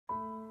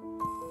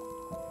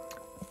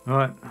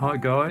Right, hi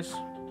guys,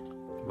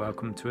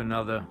 welcome to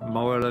another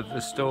moral of the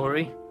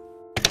story.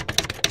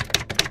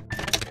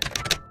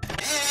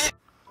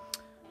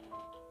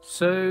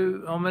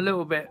 So I'm a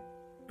little bit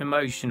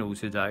emotional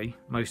today,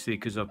 mostly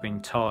because I've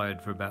been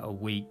tired for about a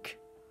week,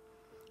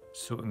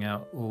 sorting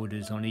out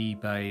orders on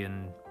eBay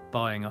and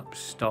buying up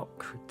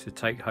stock to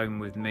take home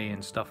with me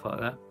and stuff like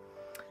that.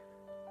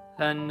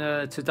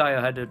 And today I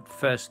had a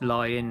first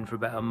lie-in for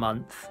about a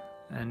month,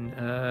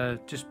 and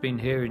just been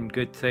hearing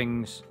good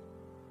things,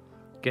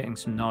 getting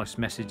some nice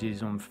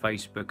messages on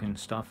Facebook and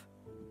stuff.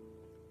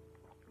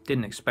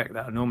 Didn't expect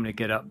that. I normally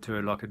get up to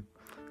like a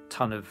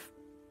ton of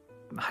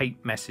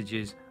hate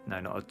messages. No,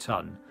 not a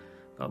ton,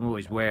 but I'm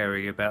always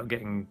wary about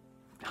getting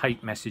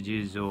hate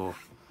messages or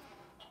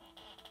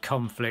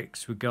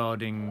conflicts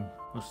regarding,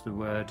 what's the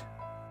word?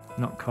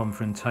 Not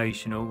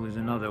confrontational, there's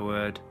another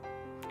word.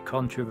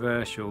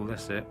 Controversial,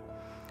 that's it.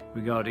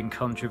 Regarding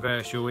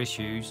controversial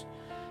issues.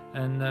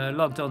 And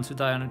logged on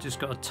today and I've just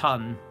got a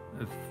ton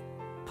of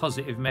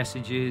positive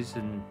messages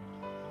and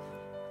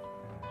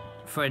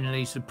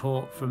friendly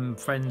support from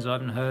friends I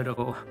haven't heard of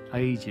for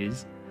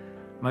ages,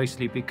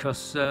 mostly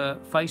because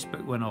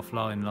Facebook went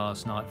offline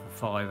last night for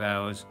 5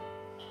 hours,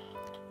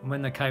 and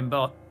when they came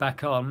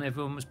back on,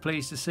 everyone was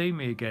pleased to see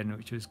me again,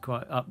 which was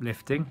quite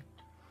uplifting.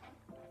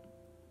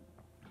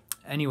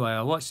 Anyway,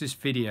 I watched this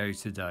video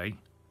today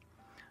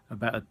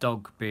about a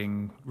dog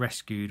being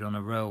rescued on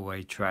a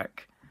railway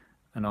track,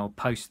 and I'll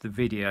post the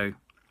video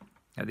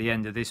at the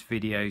end of this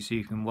video so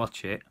you can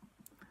watch it,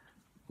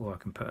 or I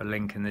can put a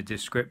link in the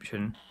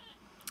description.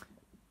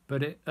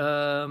 But it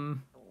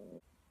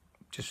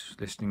just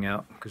listening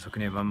out because I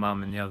can hear my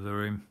mum in the other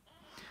room.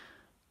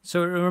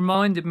 So it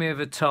reminded me of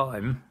a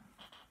time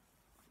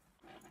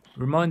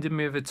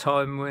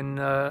when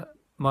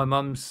my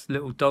mum's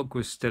little dog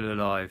was still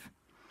alive,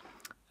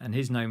 and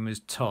his name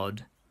was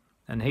Todd,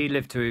 and he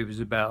lived till he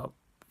was about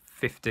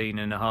 15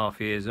 and a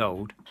half years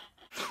old.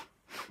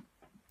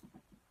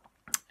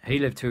 He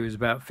lived till he was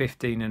about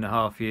 15 and a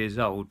half years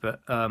old,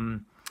 but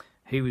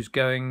he was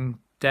going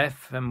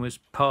deaf and was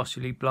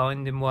partially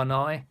blind in one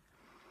eye,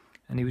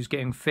 and he was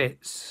getting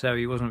fits, so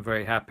he wasn't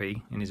very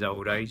happy in his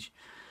old age.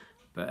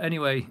 But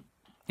anyway,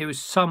 it was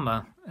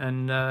summer,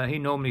 and he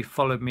normally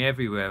followed me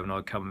everywhere when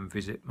I'd come and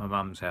visit my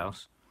mum's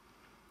house.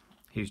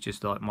 He was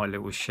just like my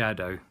little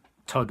shadow,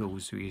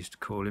 Toddles we used to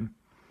call him.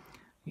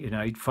 You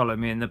know, he'd follow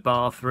me in the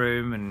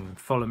bathroom and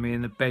follow me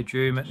in the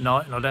bedroom at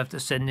night, and I'd have to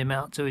send him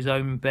out to his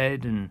own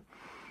bed, and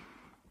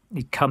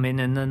he'd come in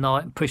the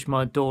night and push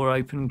my door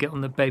open and get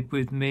on the bed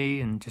with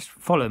me and just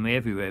follow me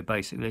everywhere,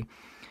 basically.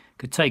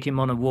 Could take him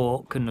on a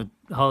walk and I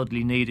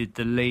hardly needed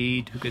the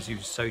lead because he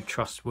was so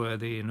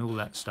trustworthy and all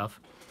that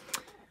stuff.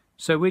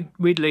 So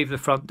we'd leave the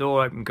front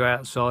door open, go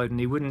outside, and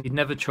he'd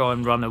never try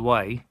and run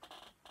away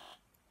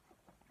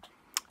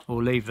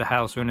or leave the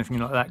house or anything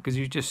like that, because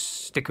he'd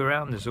just stick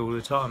around us all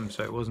the time,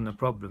 so it wasn't a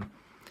problem.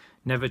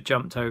 Never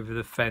jumped over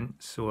the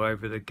fence or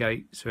over the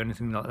gates or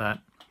anything like that.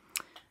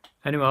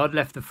 Anyway, I'd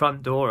left the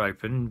front door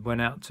open,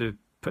 went out to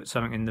put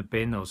something in the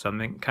bin or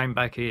something, came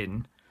back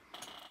in,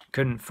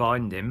 couldn't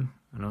find him,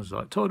 and I was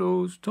like,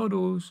 Toddles,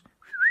 Toddles.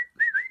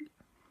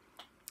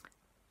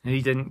 And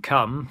he didn't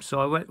come, so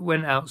I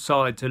went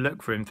outside to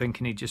look for him,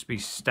 thinking he'd just be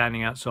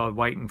standing outside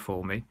waiting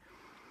for me.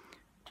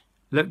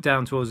 Looked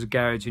down towards the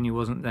garage and he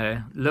wasn't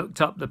there. Looked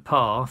up the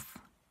path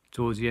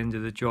towards the end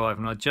of the drive,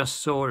 and I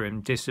just saw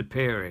him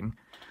disappearing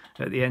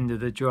at the end of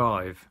the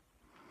drive.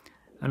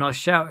 And I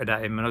shouted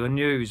at him, and I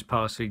knew he was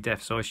partially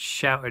deaf, so I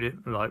shouted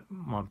it like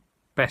my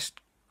best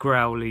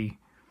growly,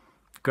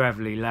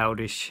 gravelly,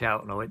 loudest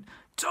shout, and I went,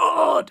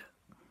 Todd!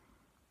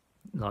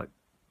 Like,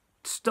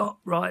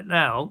 stop right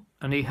now.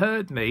 And he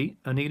heard me,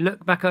 and he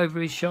looked back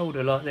over his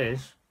shoulder like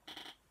this,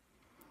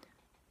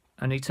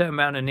 and he turned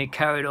around and he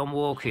carried on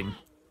walking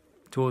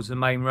towards the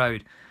main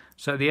road.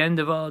 So the end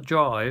of our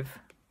drive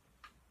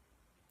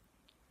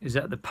is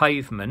at the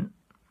pavement.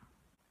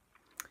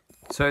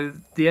 So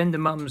the end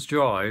of Mum's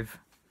drive,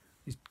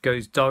 it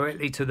goes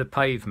directly to the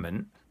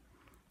pavement.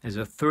 There's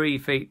a 3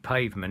 feet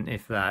pavement,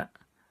 if that,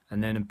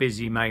 and then a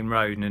busy main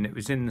road. And it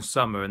was in the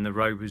summer and the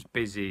road was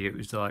busy. It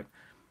was like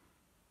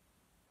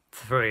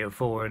 3 or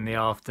 4 in the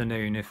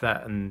afternoon, if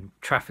that, and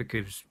traffic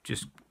was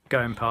just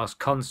going past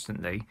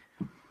constantly.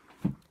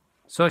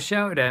 So I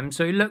shouted at him,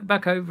 so he looked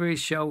back over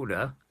his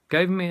shoulder,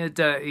 gave me a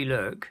dirty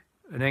look,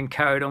 and then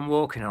carried on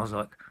walking. I was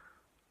like,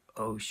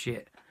 oh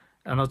shit.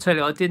 And I'll tell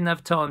you, I didn't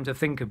have time to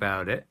think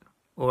about it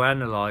or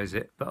analyse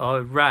it, but I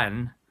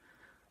ran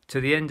to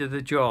the end of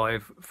the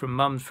drive from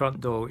Mum's front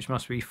door, which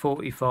must be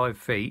 45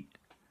 feet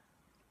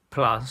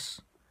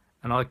plus,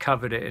 and I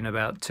covered it in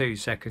about 2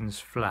 seconds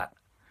flat.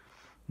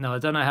 Now, I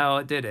don't know how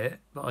I did it,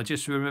 but I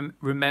just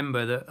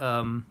remember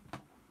that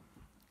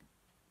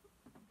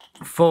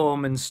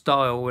form and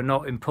style were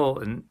not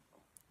important,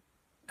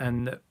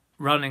 and that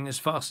running as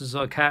fast as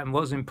I can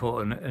was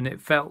important. And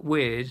it felt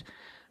weird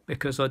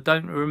because I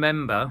don't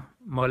remember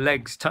my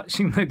legs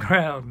touching the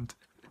ground.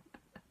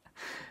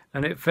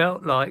 And it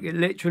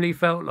literally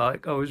felt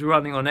like I was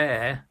running on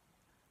air,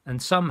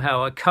 and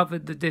somehow I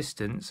covered the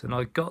distance and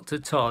I got to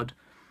Todd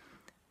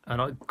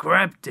and I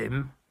grabbed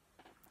him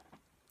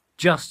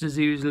just as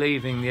he was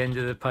leaving the end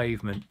of the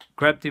pavement,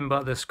 grabbed him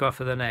by the scruff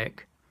of the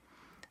neck,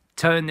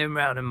 turned him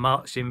round and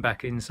marched him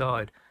back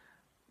inside.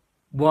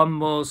 One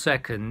more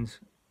second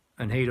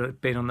and he'd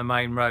have been on the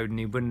main road and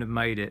he wouldn't have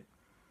made it.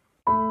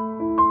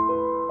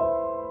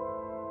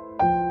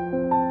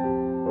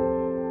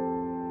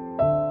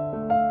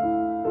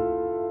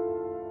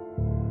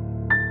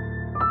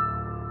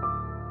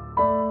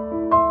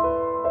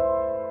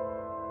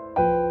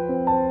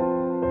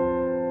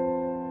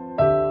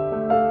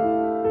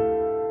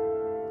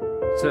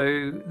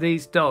 So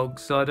these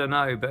dogs, I don't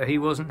know, but he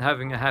wasn't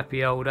having a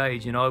happy old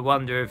age, and I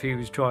wonder if he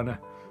was trying to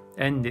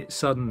end it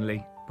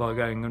suddenly by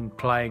going and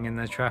playing in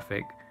the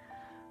traffic.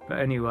 But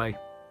anyway,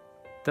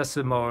 that's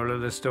the moral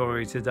of the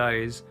story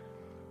today, is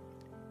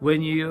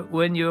when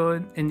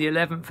you're in the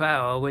 11th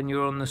hour, when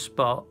you're on the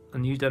spot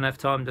and you don't have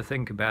time to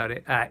think about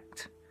it,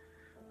 act.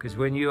 Because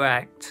when you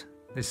act,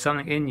 there's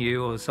something in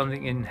you, or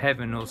something in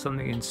heaven, or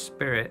something in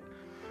spirit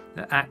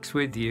that acts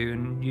with you,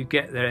 and you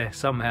get there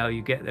somehow.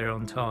 You get there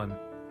on time.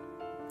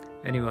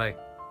 Anyway,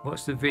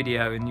 watch the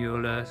video and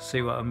you'll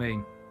see what I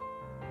mean.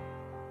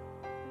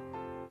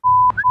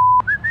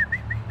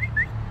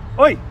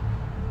 Oi!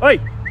 Oi!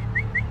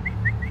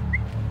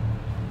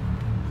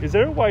 Is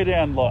there a way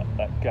down like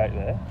that gate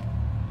there?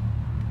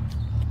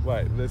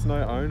 Wait, there's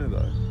no owner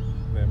though.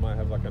 They might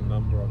have like a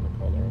number on the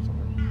collar or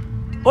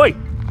something. Oi!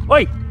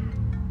 Oi!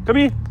 Come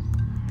here!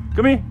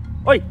 Come here!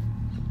 Oi! Oi,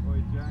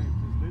 James,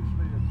 there's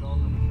literally a dog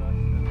on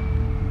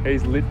the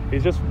track.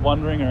 He's just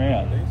wandering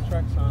around. These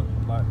tracks aren't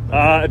like...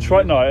 a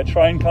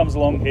train comes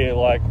along here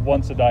like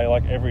once a day,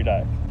 like every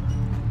day.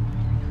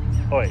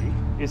 Oi,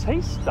 is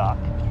he stuck?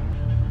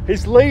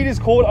 His lead is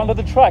caught under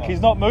the track,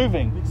 he's not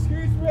moving.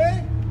 Excuse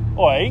me?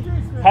 Oi,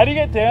 how do you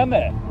get down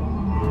there?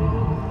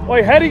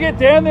 Oi, how do you get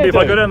down there? If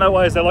I go down that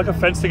way, is there like a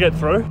fence to get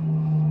through?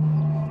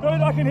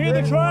 Dude, I can hear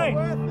the train!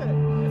 Not worth it.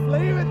 Just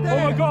leave it there!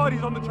 Oh my god,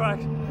 he's on the track!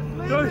 Just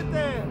leave it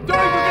there! Dude, you're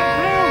getting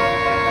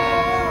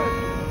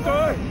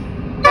killed! Dude!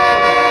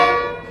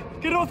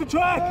 Get off the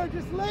track! No,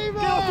 just leave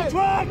it! Get off the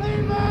track! Leave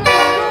it!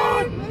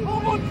 Dude! Oh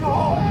my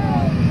god!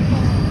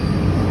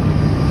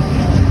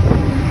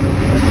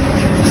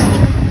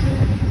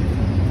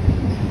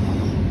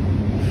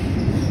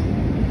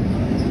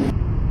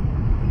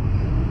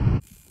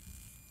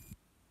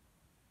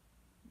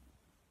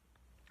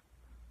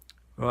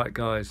 Right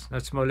guys,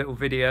 that's my little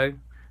video.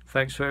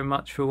 Thanks very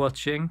much for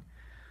watching.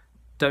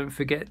 Don't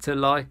forget to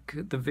like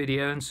the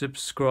video and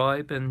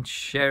subscribe and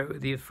share it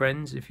with your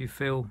friends if you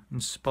feel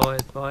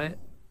inspired by it.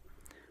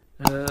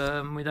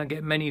 We don't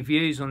get many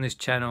views on this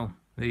channel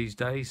these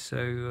days,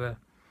 so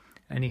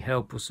any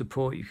help or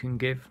support you can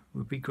give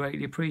would be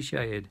greatly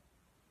appreciated.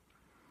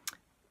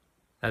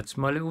 That's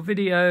my little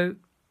video.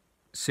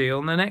 See you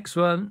on the next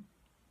one.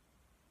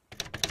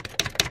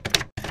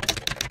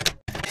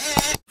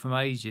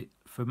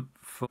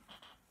 From